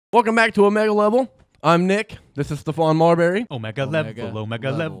Welcome back to Omega Level. I'm Nick. This is Stefan Marbury. Omega level, Omega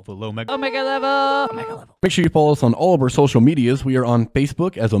level, Omega level. Make sure you follow us on all of our social medias. We are on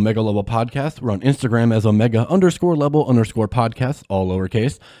Facebook as Omega Level Podcast. We're on Instagram as Omega_level_podcast, all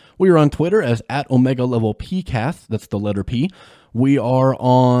lowercase. We are on Twitter as @Omega Level PCast. That's the letter P. We are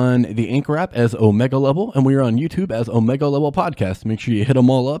on the Anchor app as Omega Level, and we are on YouTube as Omega Level Podcast. Make sure you hit them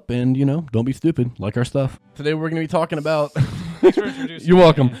all up and, don't be stupid. Like our stuff. Today we're going to be talking about... Thanks for introducing You're me,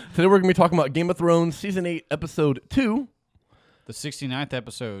 welcome. man. Today we're going to be talking about Game of Thrones Season 8, Episode 2. The 69th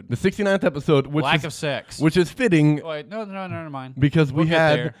episode. The 69th episode, Lack of sex. which is fitting Oh, wait, no, never mind. because We'll we get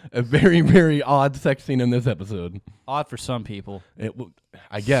had there. a very, very odd sex scene in this episode. Odd for some people.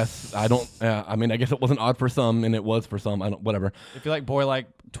 I guess. I guess it wasn't odd for some, and it was for some. Whatever. If you like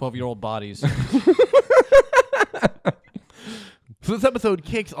 12-year-old bodies. So this episode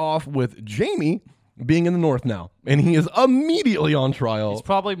kicks off with Jaime being in the North now, and he is immediately on trial. He's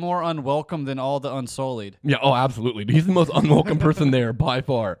probably more unwelcome than all the Unsullied. Yeah, oh, absolutely. He's the most unwelcome person there by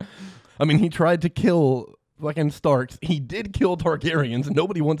far. I mean, he tried to kill fucking Starks. He did kill Targaryens.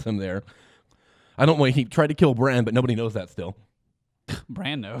 Nobody wants him there. He tried to kill Bran, but nobody knows that still.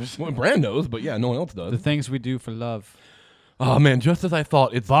 Bran knows. Well, Bran knows, but yeah, no one else The does. things we do for love. Oh, man, just as I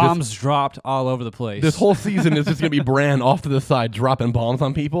thought, it's Bombs dropped all over the place. This whole season is just going to be Bran off to the side dropping bombs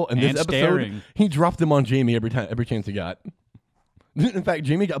on people. And this And episode, staring. he dropped them on Jaime every chance he got. In fact,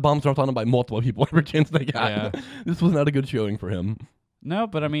 Jaime got bombs dropped on him by multiple people every chance they got. Yeah. This was not a good showing for him. No,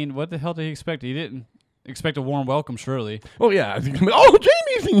 but I mean, what the hell did he expect? He didn't expect a warm welcome, surely. Oh, yeah. Oh,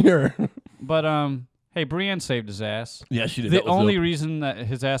 Jaime's in here. But, hey, Brienne saved his ass. Yeah, she did. The That was only dope. reason that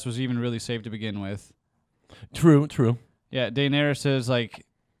his ass was even really saved to begin with. True. Yeah, Daenerys says, like,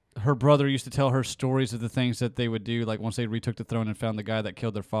 her brother used to tell her stories of the things that they would do, like, once they retook the throne and found the guy that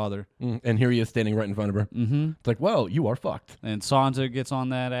killed their father. And here he is standing right in front of her. Mm-hmm. It's like, well, you are fucked. And Sansa gets on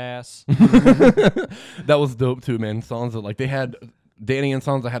that ass. That was dope, too, man. Sansa, like, Dany and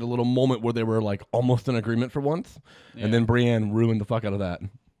Sansa had a little moment where they were, like, almost in agreement for once. Yeah. And then Brienne ruined the fuck out of that.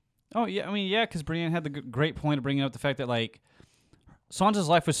 Oh, yeah, I mean, yeah, because Brienne had the great point of bringing up the fact that, like, Sansa's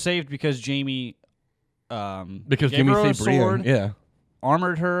life was saved because Jaime... Because gave Jaime her a saved Brienne. sword, Yeah.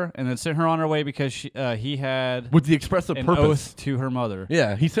 armored her, and then sent her on her way because he had With the expressive an purpose. oath to her mother.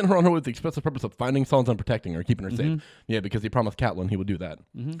 Yeah, he sent her on her with the expressive purpose of finding Sansa and protecting her, keeping her Mhm. safe. Yeah, because he promised Catelyn he would do that,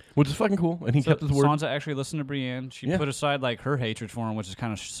 Mm-hmm. which is fucking cool, and he So kept his word. Sansa actually listened to Brienne. She Yeah. put aside, like, her hatred for him, which is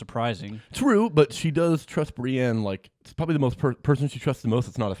kind of surprising. True, but she does trust Brienne. Like, it's probably the most person she trusts the most.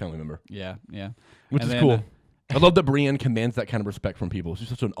 It's not a family member, Yeah. which And is then, cool. I love that Brienne commands that kind of respect from people. She's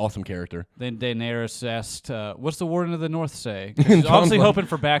such an awesome character. Then Daenerys asked, what's the Warden of the North say? And She's Jon's obviously like- hoping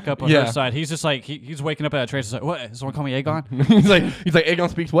for backup on Yeah. her side. He's just like, he's waking up at a train. He's like, what? Does someone call me Aegon? he's like, Aegon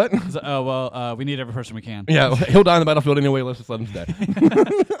speaks what? He's like, oh, well, we need every person we can. Yeah, he'll die on the battlefield anyway. Let's just let him stay.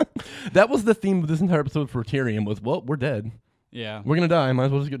 That was the theme of this entire episode for Tyrion was, well, we're dead. Yeah. We're going to die. Might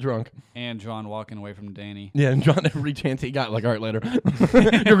as well just get drunk. And Jon walking away from Dany. Yeah, and Jon, every chance he got, like, all right, later.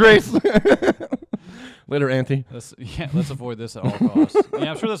 Your Grace. Later, Auntie. Let's avoid this at all costs.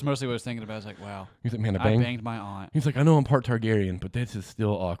 Yeah, I'm sure that's mostly what I was thinking about. I was like, wow, He's like, man, I I banged. banged my aunt. He's like, I know I'm part Targaryen, but this is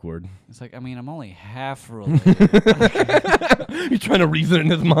still awkward. It's like, I mean, I'm only half related. He's trying to reason in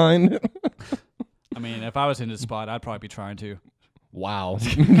his mind. I mean, if I was in his spot, I'd probably be trying to. Wow.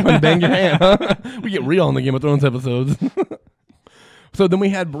 Trying to bang your hand, huh? We get real on the Game of Thrones episodes. So then we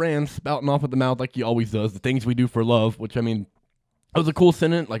had Bran spouting off at the mouth like he always does, the things we do for love, which, I mean, that was a cool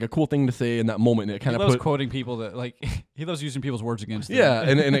sentence, like a cool thing to say in that moment. And it He kind of loves put... quoting people that, like, he loves using people's words against them. Yeah,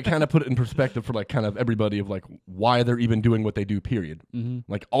 and it kind of put it in perspective for, like, kind of everybody of, like, why they're even doing what they do, period. Mm-hmm.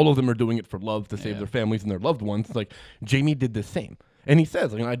 Like, all of them are doing it for love to save Yeah. their families and their loved ones. Like, Jaime did the same. And he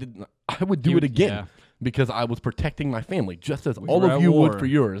says, like, I would do it again Yeah. because I was protecting my family, just as We all were of at you war. would for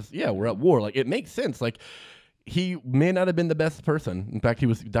yours. Yeah, we're at war. Like, it makes sense. Like, he may not have been the best person. In fact, he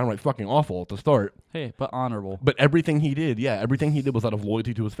was downright fucking awful at the start. Hey, but honorable. But everything he did was out of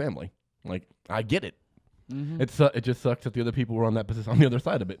loyalty to his family. Like, I get it. Mm-hmm. It just sucks that the other people were on that position on the other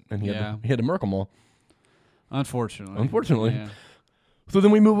side of it, and he had to murk them all. Unfortunately. Yeah. So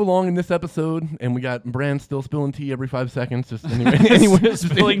then we move along in this episode, and we got Bran still spilling tea every 5 seconds, just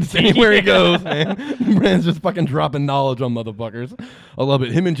Spilling tea. anywhere he goes, man. Bran's just fucking dropping knowledge on motherfuckers. I love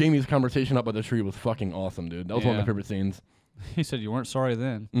it. Him and Jaime's conversation up by the tree was fucking awesome, dude. That was one of my Yeah. favorite scenes. He said, "You weren't sorry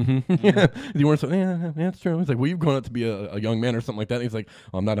then." Yeah. You weren't so. Yeah, that's true. He's like, well, you've grown up to be a young man or something like that. And he's like,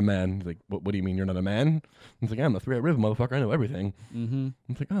 oh, I'm not a man. He's like, what do you mean you're not a man? He's like, I'm a three-eyed river motherfucker. I know everything.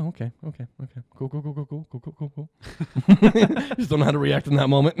 It's like, oh, okay, cool. Just don't know how to react in that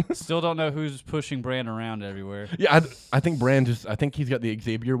moment. Still don't know who's pushing Bran around everywhere. Yeah, I think Bran I think he's got the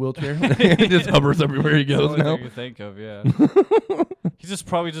Xavier wheelchair. He just hovers everywhere he goes That's the now. only thing you think of, yeah. He's just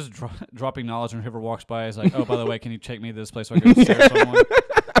probably just dropping knowledge when whoever walks by. He's like, oh, by the way, can you take me to this place so I can stare at someone?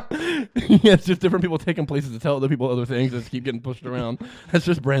 Yeah, it's just different people taking places to tell other people other things and just keep getting pushed around. That's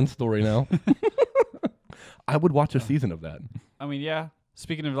just Bran's story now. I would watch a season of that. I mean, yeah.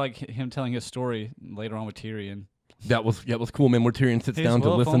 Speaking of like him telling his story later on with Tyrion. That was cool, man. Where Tyrion sits down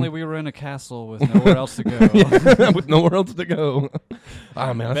to if listen. only we were in a castle with nowhere else to go. With nowhere else to go.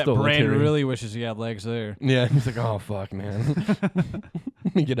 Oh man, I Bet still love Bran Tyrion. really wishes he had legs there. Yeah, he's like, oh fuck, man.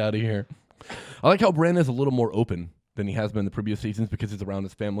 Let me get out of here. I like how Bran is a little more open than he has been in the previous seasons because he's around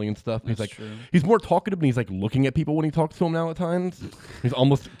his family and stuff. He's That's like, true. he's more talkative and he's like looking at people when he talks to them now at times. He's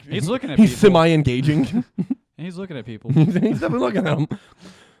almost He's looking at he's people. semi-engaging. He's looking at people. He's definitely looking at them.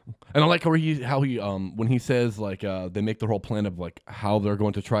 And I like how he when he says like they make their whole plan of like how they're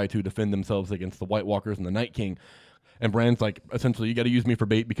going to try to defend themselves against the White Walkers and the Night King. And Bran's like, essentially, you got to use me for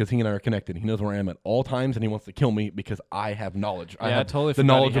bait because he and I are connected. He knows where I am at all times, and he wants to kill me because I have knowledge. I have totally the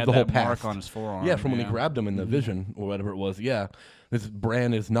forgot knowledge he of had the whole that past. mark on his forearm. Yeah, from when he grabbed him in the vision or whatever it was. Yeah, this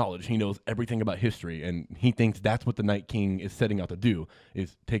Bran is knowledge. He knows everything about history, and he thinks that's what the Night King is setting out to do: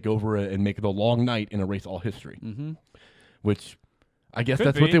 is take over and make it a long night and erase all history. Which I guess Could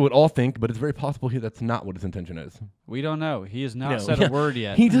that's what be. they would all think, but it's very possible that's not what his intention is. We don't know. He has not No, said yeah. a word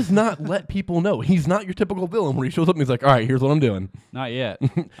yet. He does not let people know. He's not your typical villain where he shows up and he's like, all right, here's what I'm doing. Not yet.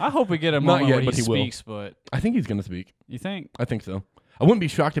 I hope we get a Not moment yet, where he but he will. speaks, but I think he's going to speak. you think? I think so. I wouldn't be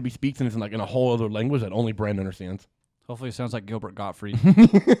shocked if he speaks and it's in a whole other language that only Bran understands. Hopefully it sounds like Gilbert Gottfried.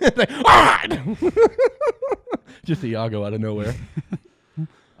 It's like, all right! Just Iago out of nowhere.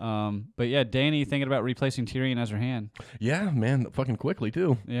 But yeah, Dany thinking about replacing Tyrion as her hand. Yeah, man, fucking quickly,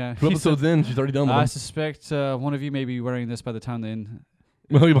 too. Yeah. 2 episodes in, she's already done with I him. suspect one of you may be wearing this by the time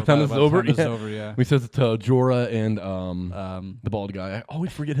Well, by the time this is over? It's Yeah. over, yeah. He says it to Jorah and the bald guy. I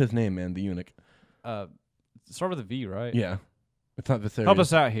always forget his name, man, the eunuch. Start with a V, right? Yeah. It's not Viserys. Help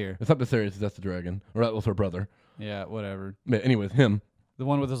us out here. It's not Viserys, that's the dragon. Or that was her brother. Yeah, whatever. But anyways, him. The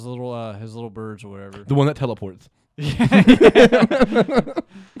one with his little birds or whatever. The one that teleports.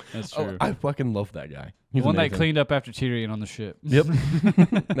 That's Oh, true. I fucking love that guy. The He's one that amazing. cleaned up after Tyrion on the ship. Yep.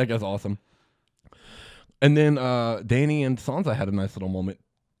 That guy's awesome. And then Dany and Sansa had a nice little moment.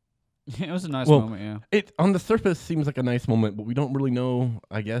 It was a nice Well, moment, yeah. It on the surface seems like a nice moment, but we don't really know,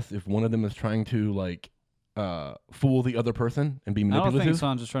 I guess, if one of them is trying to fool the other person and be I don't manipulative.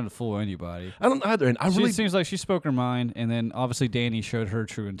 think Sansa's trying to fool anybody. I don't either. And I She really seems like she spoke her mind, and then obviously Dany showed her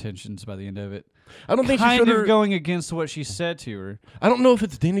true intentions by the end of it. I don't think she Kind showed of her going against what she said to her. I don't know if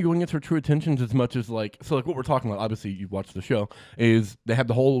it's Dany going against her true intentions as much as what we're talking about, obviously you watched the show, is they have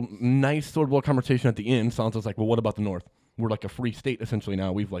the whole nice sort of little conversation at the end. Sansa's like, well, what about the North? We're like a free state essentially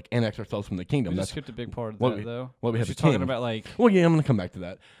now. We've annexed ourselves from the kingdom. We That's just skipped a big part of what that, we- though. what we have She's the talking king. about well, yeah, I'm gonna come back to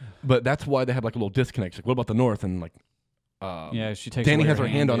that. But that's why they have a little disconnect. Like, what about the North? And yeah, she takes Dany away has her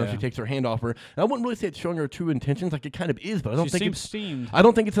hand on her. yeah. She takes her hand off her. And I wouldn't really say it's showing her true intentions. Like it kind of is, but I don't She think seems it's. steamed. I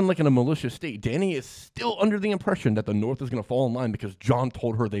don't think it's in a malicious state. Dany is still under the impression that the North is going to fall in line because Jon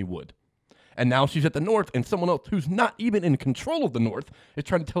told her they would. And now she's at the North, and someone else who's not even in control of the North is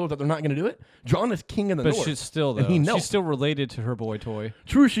trying to tell her that they're not going to do it. Jon is king of the But North. she's still, though. and he knows. She's still related to her boy toy.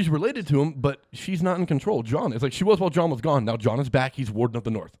 True, she's related to him, but she's not in control. Jon is she was while Jon was gone. Now Jon is back. He's warden of the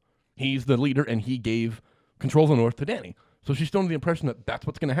North. He's the leader, and he gave control of the North to Dany. So she's still under the impression that that's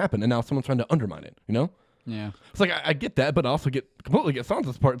what's going to happen, and now someone's trying to undermine it, you know? Yeah. It's like, I get that, but I also completely get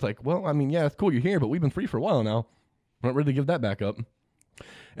Sansa's part. It's like, well, I mean, yeah, it's cool you're here, but we've been free for a while now. We're not ready to give that back up.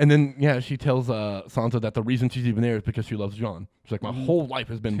 And then, yeah, she tells Sansa that the reason she's even there is because she loves Jon. She's like, my whole life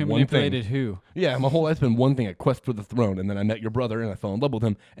has been Who one manipulated thing. who? Yeah, my whole life's been one thing, a quest for the throne. And then I met your brother, and I fell in love with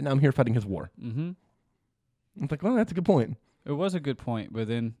him, and now I'm here fighting his war. Mm-hmm. It's like, well, that's a good point. It was a good point, but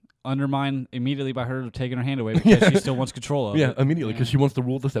then undermined immediately by her taking her hand away because she still wants control of it. Yeah, immediately, because she wants to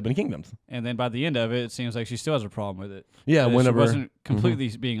rule the Seven Kingdoms. And then by the end of it, it seems like she still has a problem with it. Yeah, That whenever she wasn't completely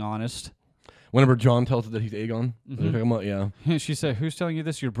being honest. whenever Jon tells her that he's Aegon, they're talking about, yeah. She said, "Who's telling you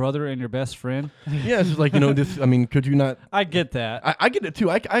this? Your brother and your best friend?" Yeah, it's just like, this, I mean, could you not... I get that. I get it,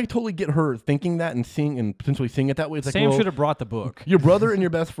 too. I totally get her thinking that and seeing and potentially seeing it that way. It's like, Sam well, should have brought the book. your brother and your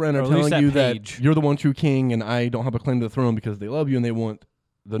best friend Or are at least telling you that that page. you're the one true king and I don't have a claim to the throne because they love you and they want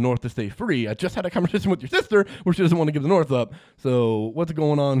the North to stay free. I just had a conversation with your sister where she doesn't want to give the North up. So what's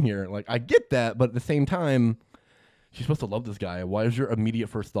going on here? Like, I get that, but at the same time, she's supposed to love this guy. Why is your immediate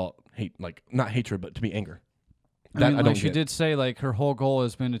first thought hate? Like not hatred, but to be anger. I mean, like she did say, like her whole goal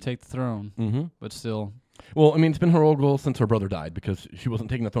has been to take the throne, but still. Well, I mean, it's been her whole goal since her brother died because she wasn't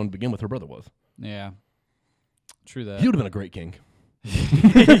taking the throne to begin with. Her brother was. Yeah, true that. He would have been a great king.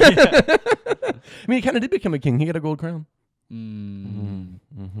 I mean, he kind of did become a king. He got a gold crown.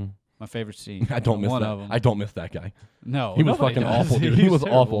 My favorite scene. I don't miss one that. of them. I don't miss that guy. No, he was fucking awful, dude. He was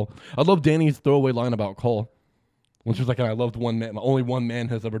terrible. awful. I love Danny's throwaway line about Cole. When she was like, I loved one man. Only one man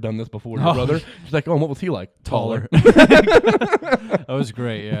has ever done this before. Your brother. She's like, oh, and what was he like? Taller. That was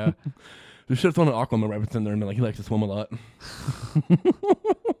great. Yeah. They should have thrown an Aquaman reference in there and been like, he likes to swim a lot. That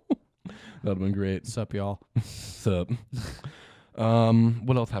would have been great. Sup, y'all? Sup.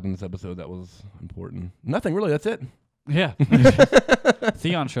 What else happened in this episode that was important? Nothing really. That's it. Yeah.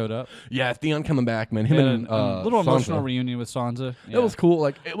 Theon showed up. Yeah, Theon coming back, man. Him and a little emotional Sansa. reunion with Sansa. Yeah. It was cool.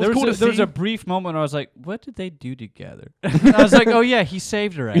 Like it was cool to see. There was a brief moment where I was like, "What did they do together?" And I was like, "Oh yeah, he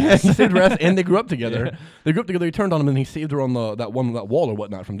saved her ass." Yeah, he saved her ass, and they grew up together. Yeah. They grew up together. He turned on him, and he saved her on that wall or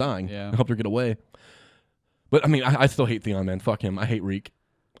whatnot from dying. Yeah, and helped her get away. But I mean, I still hate Theon, man. Fuck him. I hate Reek.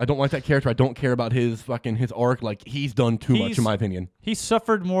 I don't like that character. I don't care about his arc. Like he's done too much, in my opinion. He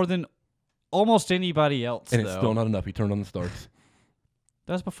suffered more than almost anybody else, and it's still not enough. He turned on the Starks.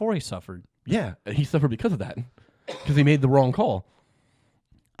 That was before he suffered. Yeah, he suffered because of that. Because he made the wrong call.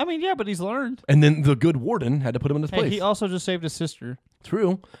 I mean, yeah, but he's learned. And then the good warden had to put him in his place. He also just saved his sister.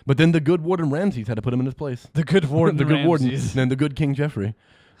 True. But then the good warden Ramses had to put him in his place. The good warden the good warden. Ramses. And then the good King Joffrey.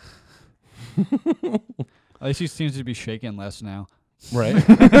 At least he seems to be shaking less now. Right.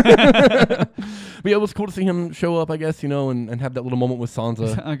 But yeah, it was cool to see him show up, I guess, and have that little moment with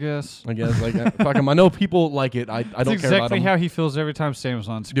Sansa. I guess. Like, fuck him. I know people like it. I don't care about him. That's exactly how he feels every time Sam was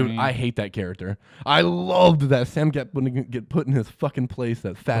on screen. Dude, I hate that character. I loved that Sam get put in his fucking place,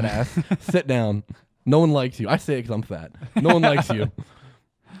 that fat ass. Sit down. No one likes you. I say it because I'm fat. No one likes you.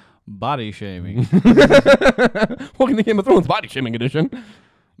 Body shaming. Welcome to Game of Thrones Body Shaming Edition.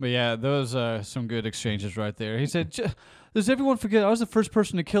 But yeah, those some good exchanges right there. He said, does everyone forget I was the first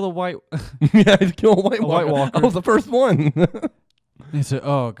person to kill a white... Yeah, to kill a White Walker. I was the first one. He said,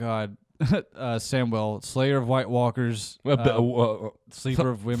 oh, God. Samwell, slayer of White Walkers, sleeper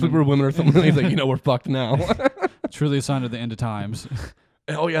of women. Sleeper of women or something. He's like, we're fucked now. Truly a sign of the end of times.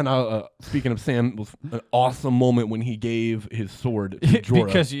 Oh, yeah. Now, speaking of Sam, it was an awesome moment when he gave his sword to Jorah.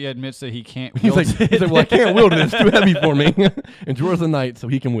 Because he admits that he can't wield it. He's like, well, I can't wield it. It's too heavy for me. And Jorah's a knight, so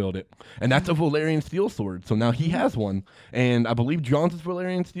he can wield it. And that's a Valyrian steel sword. So now he has one. And I believe Jon's is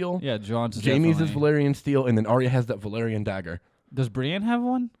Valyrian steel. Yeah, Jon's is Jaime's definitely. is Valyrian steel. And then Arya has that Valyrian dagger. Does Brienne have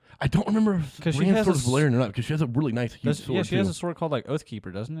one? I don't remember if Brienne's sword is Valyrian or not, because she has a really nice huge sword, yeah, she has a sword called, like,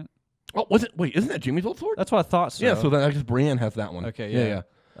 Oathkeeper, doesn't it? Oh, was it? Wait, isn't that Jaime's old sword? That's what I thought so. Yeah, so then I guess Brienne has that one. Okay, Yeah.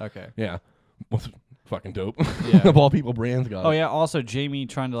 Okay. Yeah. What's fucking dope. Yeah. Of all people, Brienne's got Oh, it. yeah. Also, Jaime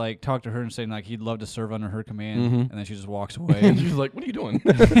trying to, like, talk to her and saying, like, he'd love to serve under her command. And then she just walks away. And she's like, what are you doing?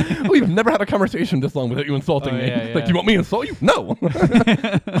 We've never had a conversation this long without you insulting me. Yeah. Like, do you want me to insult you? No.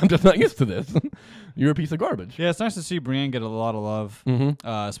 I'm just not used to this. You're a piece of garbage. Yeah, it's nice to see Brienne get a lot of love,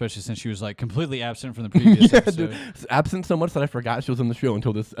 especially since she was, like, completely absent from the previous episode. Dude, absent so much that I forgot she was in the show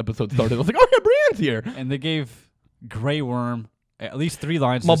until this episode started. I was like, oh, yeah, Brienne's here. And they gave Grey Worm at least 3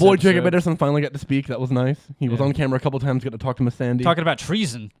 lines. My boy episode. Jacob Ederson finally got to speak. That was nice. He was on camera a couple times, got to talk to Miss Sandy. Talking about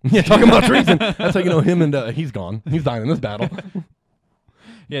treason. Yeah, talking about treason. That's how you know him and he's gone. He's dying in this battle.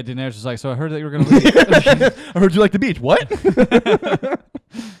 Yeah, Daenerys was like, so I heard that you were going to leave. I heard you like the beach. What?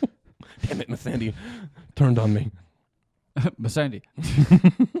 Damn it, Miss Sandy turned on me. Miss Sandy.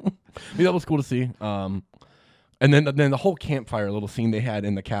 Yeah, that was cool to see. And then the whole campfire little scene they had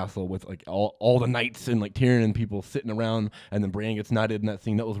in the castle with like all the knights and like Tyrion and people sitting around, and then Bran gets knighted in that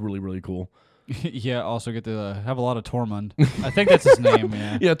scene. That was really, really cool. Yeah, also get to have a lot of Tormund. I think that's his name,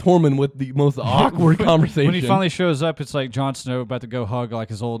 yeah. Yeah, Tormund with the most awkward conversation. When he finally shows up, it's like Jon Snow about to go hug like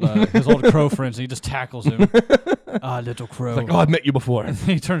his old crow friends, and he just tackles him. Little crow. It's like, oh, I've met you before. And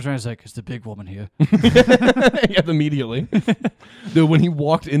he turns around and he's like, it's the big woman here. Yes, immediately. Dude, when he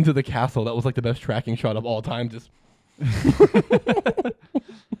walked into the castle, that was like the best tracking shot of all time. Just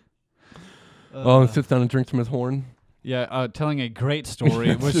and sits down and drinks from his horn. Yeah, telling a great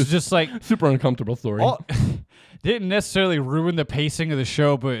story, which is just like super uncomfortable story. Didn't necessarily ruin the pacing of the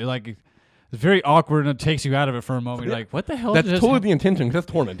show, but like it's very awkward and it takes you out of it for a moment. You're like, what the hell? That's totally the intention. Because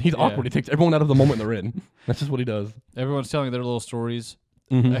that's Tormund. He's awkward. He takes everyone out of the moment they're in. That's just what he does. Everyone's telling their little stories.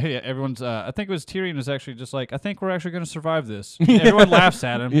 Everyone's. I think it was Tyrion was actually just like, I think we're actually going to survive this. Everyone laughs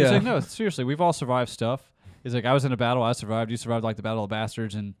at him. He's like, no, seriously, we've all survived stuff. He's like, I was in a battle, I survived. You survived like the Battle of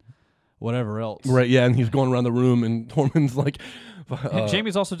Bastards, and whatever else. Right, yeah, and he's going around the room, and Tormund's like... And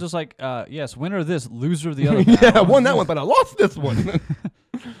Jaime's also just like, yes, winner of this, loser of the other. Yeah, I won that one, but I lost this one.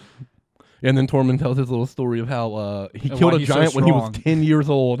 And then Tormund tells his little story of how he killed a giant when he was 10 years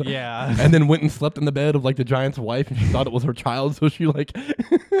old. Yeah. And then went and slept in the bed of like the giant's wife, and she thought it was her child, so she like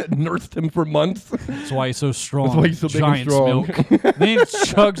nursed him for months. That's why he's so strong. That's why he's so big and Giant's strong. milk. Then he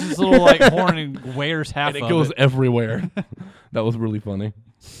chugs his little like horn and wears half And it of goes it. everywhere. That was really funny.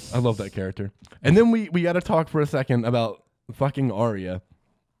 I love that character. And then we got to talk for a second about fucking Arya.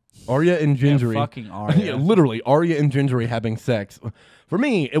 Arya and Gendry. Yeah, fucking Arya. Yeah, literally, Arya and Gendry having sex. For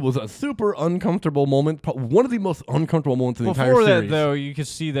me, it was a super uncomfortable moment. One of the most uncomfortable moments in the entire Before series. that, though, you can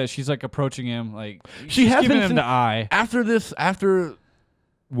see that she's like approaching him, like She she's has giving been him the eye.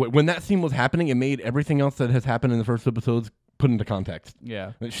 When that scene was happening, it made everything else that has happened in the first episodes put into context.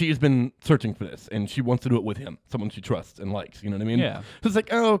 Yeah. She has been searching for this, and she wants to do it with him, someone she trusts and likes. You know what I mean? Yeah. So it's like,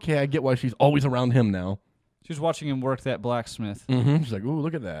 oh, okay, I get why she's always around him now. She's watching him work that blacksmith. Mm-hmm. She's like, ooh,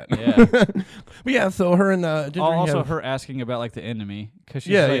 look at that. Yeah. But yeah, so her and Gendry Also, have her asking about like the enemy, because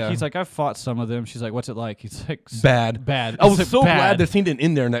he's like, I've fought some of them. She's like, what's it like? He's like, bad. bad. I was It's so bad. glad the scene didn't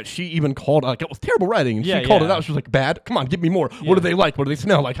end there, and that she even called like it was terrible writing. And Yeah, she called it yeah. out. She was like, bad. Come on, give me more. Yeah. What do they like? What do they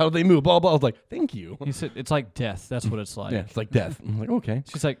smell like? How do they move? Blah blah. I was like, thank you. He said, it's like death. That's what it's like. Yeah, it's like death. I'm like, okay.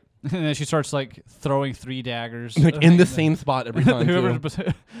 She's like, and then she starts like throwing 3 daggers. Like in the same spot every time. Whoever,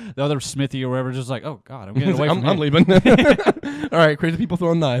 too. the other Smithy or whatever, just like, oh God, I'm getting He's away like, from I'm him. leaving. All right, crazy people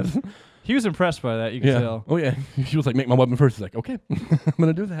throwing knives. He was impressed by that. You can Yeah. tell. Oh yeah. She was like, make my weapon first. He's like, okay, I'm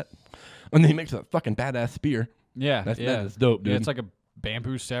gonna do that. And then he makes a fucking badass spear. Yeah, That yeah. is dope, dude. Yeah, it's like a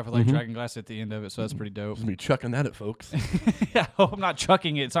bamboo staff with like Mhm. dragon glass at the end of it, so that's pretty dope. Just gonna be chucking that at folks. Yeah, I hope I'm not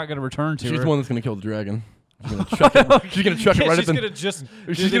chucking it. It's not going to return to She's her. the one that's gonna kill the dragon. She's gonna chuck it. She's gonna chuck it right she's at the. gonna just.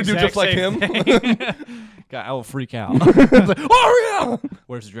 She's gonna do just like him. God, I will freak out. It's like, Arya!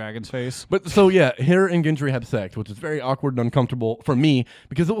 Where's the dragon's face? But so yeah, her and Gendry have sex, which is very awkward and uncomfortable for me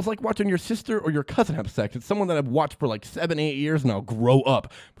because it was like watching your sister or your cousin have sex. It's someone that I've watched for like 7-8 years now grow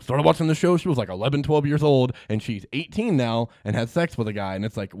up. Started watching the show, she was like 11, 12 years old, and she's 18 now and has sex with a guy, and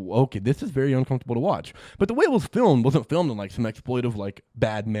it's like, okay, this is very uncomfortable to watch. But the way it was filmed wasn't filmed in like some exploitive like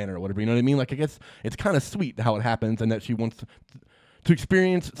bad manner or whatever, you know what I mean? Like I guess it's kind of sweet how it happens and that she wants to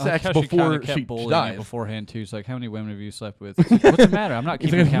experience sex before she bullying dies. it beforehand too. It's like, how many women have you slept with? What's the matter? I'm not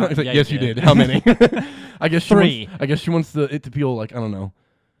He's keeping like, count. he's like, Yeah, yes, you did. How many? I guess she 3. Wants, I guess she wants it to feel like, I don't know.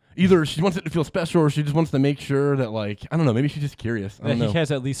 Either she wants it to feel special or she just wants to make sure that like, I don't know, maybe she's just curious. I don't know. He has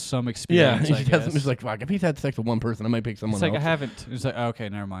at least some Yeah, experience. I she guess. has, she's like, fuck, if he's had sex with one person, I might pick someone It's like, I else. haven't. It's like, okay,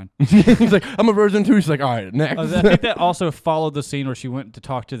 never mind. He's like, I'm a virgin too. She's like, all right, next. I think that also followed the scene where she went to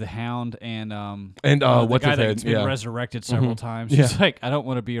talk to the Hound and and the what's guy his head? that's been Yeah. resurrected several times. Yeah. She's like, I don't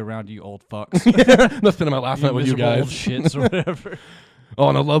want to be around you old fucks. That's been my last night with you miserable guys. old shits or whatever. Oh,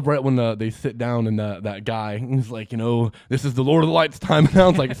 and I love right when they sit down and that guy, he's like, you know, this is the Lord of the Lights time now.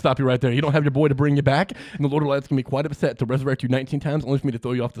 It's like, stop you right there. You don't have your boy to bring you back, and the Lord of the Lights can be quite upset to resurrect you 19 times only for me to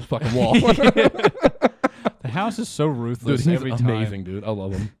throw you off this fucking wall. The House is so ruthless Dude, he's every amazing, time. dude. I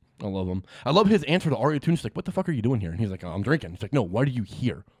love him. I love him. I love his answer to Arya too. She's like, what the fuck are you doing here? And he's like, oh, I'm drinking. He's like, no, why are you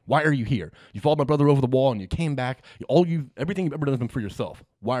here? Why are you here? You followed my brother over the wall and you came back. Everything you've ever done has been for yourself.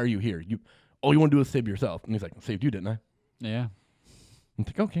 Why are you here? All you want to do is save yourself. And he's like, I saved you, didn't I? Yeah. I'm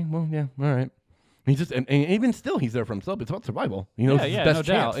like, okay, well, yeah, all right. He's just, and even still, he's there for himself. It's about survival. He knows it's his best no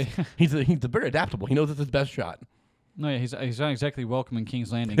chance. doubt. He's very adaptable. He knows it's his best shot. No, yeah, he's not exactly welcome in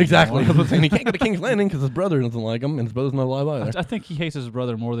King's Landing. Exactly. anymore. I was saying he can't go to King's Landing because his brother doesn't like him, and his brother's not alive either. I think he hates his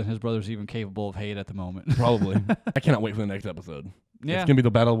brother more than his brother's even capable of hate at the moment. Probably. I cannot wait for the next episode. Yeah. It's gonna be the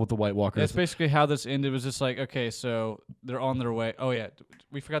battle with the White Walkers. That's basically how this ended. It was just like, okay, so they're on their way. Oh yeah,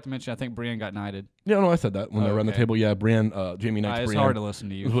 we forgot to mention. I think Brienne got knighted. Yeah, no, I said that when they were around the Okay. table. Yeah, Brienne, Jamie Knight's It's Brienne. hard to listen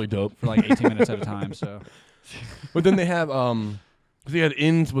to It was you really dope. for like 18 minutes at a time. So But then they have because they had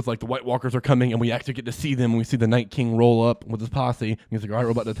ends with like the White Walkers are coming, and we actually get to see them. And we see the Night King roll up with his posse. And he's like, all right,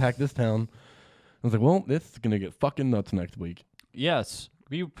 we're about to attack this town. I was like, well, this is gonna get fucking nuts next week. yes,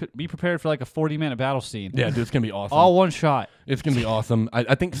 be prepared for like a 40-minute battle scene. Yeah, dude, it's gonna be awesome. All one shot. It's gonna be awesome.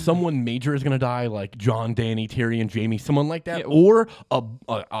 I think someone major is gonna die, like Jon, Dany, Tyrion, Jaime, someone like that, Yeah, or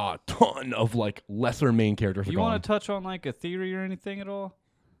a ton of like lesser main characters. You want to touch on like a theory or anything at all?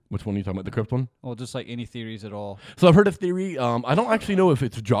 Which one are you talking about? The crypt one? Well, just like any theories at all. So I've heard a theory. I don't actually know if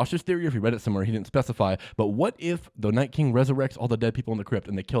it's Josh's theory or if he read it somewhere. He didn't specify. But what if the Night King resurrects all the dead people in the crypt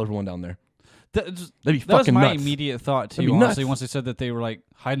and they kill everyone down there? That'd be That was fucking my nuts. immediate thought That'd too. be Honestly, nuts. once they said that they were like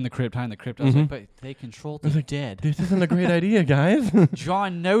hiding the crypt, I was like, but they control the dead. This isn't a great idea, guys.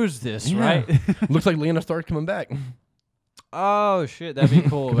 John knows this, Yeah. right? Looks like Lyanna Stark's coming back. Oh shit, that'd be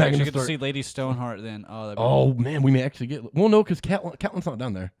cool. Come We back actually and get to start- see Lady Stoneheart then. Oh, that'd be Oh man, we may actually get. Well, no, because Catelyn's not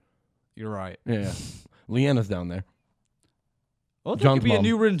down there. You're right. Yeah. Leanna's down there. Well, there John's could be a mom.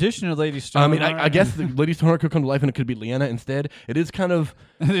 new rendition of Lady Stoneheart. I guess the Lady Stoneheart could come to life and it could be Leanna instead. It is kind of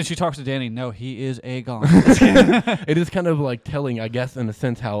And then she talks to Danny. No, he is Aegon. it is kind of like telling, I guess, in a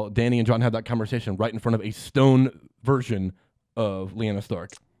sense, how Danny and John had that conversation right in front of a stone version of Lyanna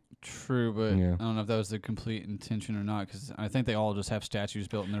Stark. True, but Yeah. I don't know if that was the complete intention or not, because I think they all just have statues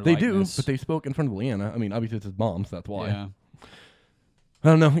built in their They likeness. do, but they spoke in front of Leanna. I mean, obviously it's his mom, so that's why. Yeah. I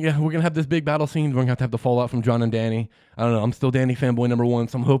don't know. Yeah, we're gonna have this big battle scene. We're gonna have the fallout from John and Danny. I don't know. I'm still Danny fanboy number one,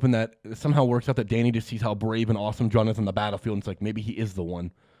 so I'm hoping that it somehow works out that Danny just sees how brave and awesome John is on the battlefield. And it's like maybe he is the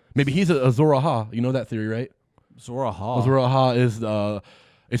one. Maybe he's a Azor Ahai. You know that theory, right? Azor Ahai. Azor Ahai is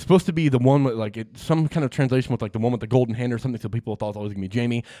it's supposed to be the one with like some kind of translation with like the one with the golden hand or something. So people thought it was always gonna be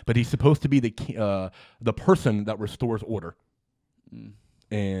Jaime, but he's supposed to be the person that restores order,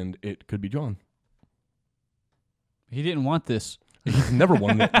 and it could be John. He didn't want this. He's never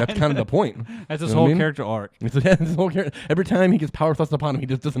won it. That's kind of the point. That's his You know what whole I mean? character arc. It's his whole character. Every time he gets power thrust upon him, he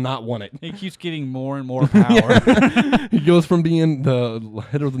just does not want it. He keeps getting more and more power. He goes from being the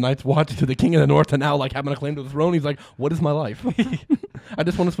head of the Night's Watch to the King of the North to now like having a claim to the throne. He's like, what is my life? I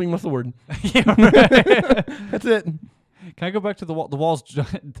just want to swing my sword. Yeah, right. That's it. Can I go back to the wall? The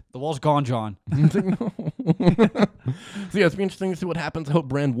wall's gone, John. It's like, no. So yeah, it's be interesting to see what happens. I hope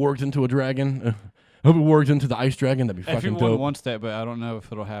Bran wargs into a dragon. I hope he wargs into the ice dragon. That'd be fucking Everyone dope. wants that, but I don't know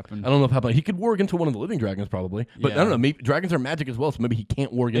if it'll happen. I don't know if happen. He could warg into one of the living dragons probably, but I Yeah. don't know. Maybe dragons are magic as well, so maybe he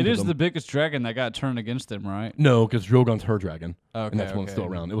can't warg It into is them. the biggest dragon that got turned against them, right? No, because Drogon's her dragon, Okay, and that's one okay. still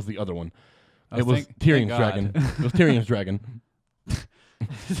around. It was the other one. Oh, It was thank Tyrion's God. dragon. It was Tyrion's dragon.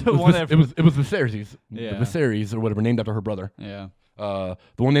 The one that- It was Viserys. Yeah. Viserys or whatever, named after her brother. Yeah. The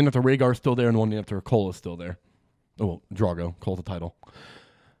one named after Rhaegar is still there, and the one named after Cole is still there. Oh, well, Drogo. Cole's the title.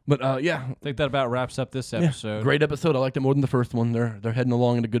 But yeah, I think that about wraps up this yeah, episode. great episode. I liked it more than the first one. They're heading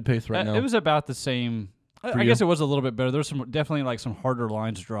along at a good pace right now. It was about the same. For I you? guess it was a little bit better. There's some definitely like some harder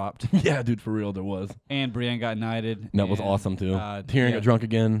lines dropped, Yeah, dude, for real, there was. and Brienne got knighted. And that was and, awesome too. Tyrion yeah. got drunk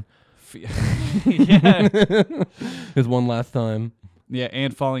again. Yeah, His one last time. yeah,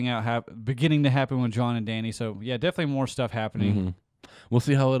 and falling out beginning to happen with John and Danny. So yeah, definitely more stuff happening. Mhm. We'll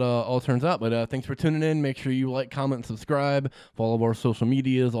see how it all turns out. But thanks for tuning in. Make sure you like, comment, and subscribe. Follow our social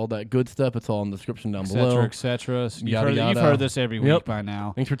medias, all that good stuff. It's all in the description down below. Et cetera. Yada, You've yada. heard this every week Yep. by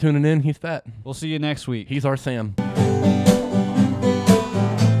now. Thanks for tuning in. He's fat. We'll see you next week. He's our Sam.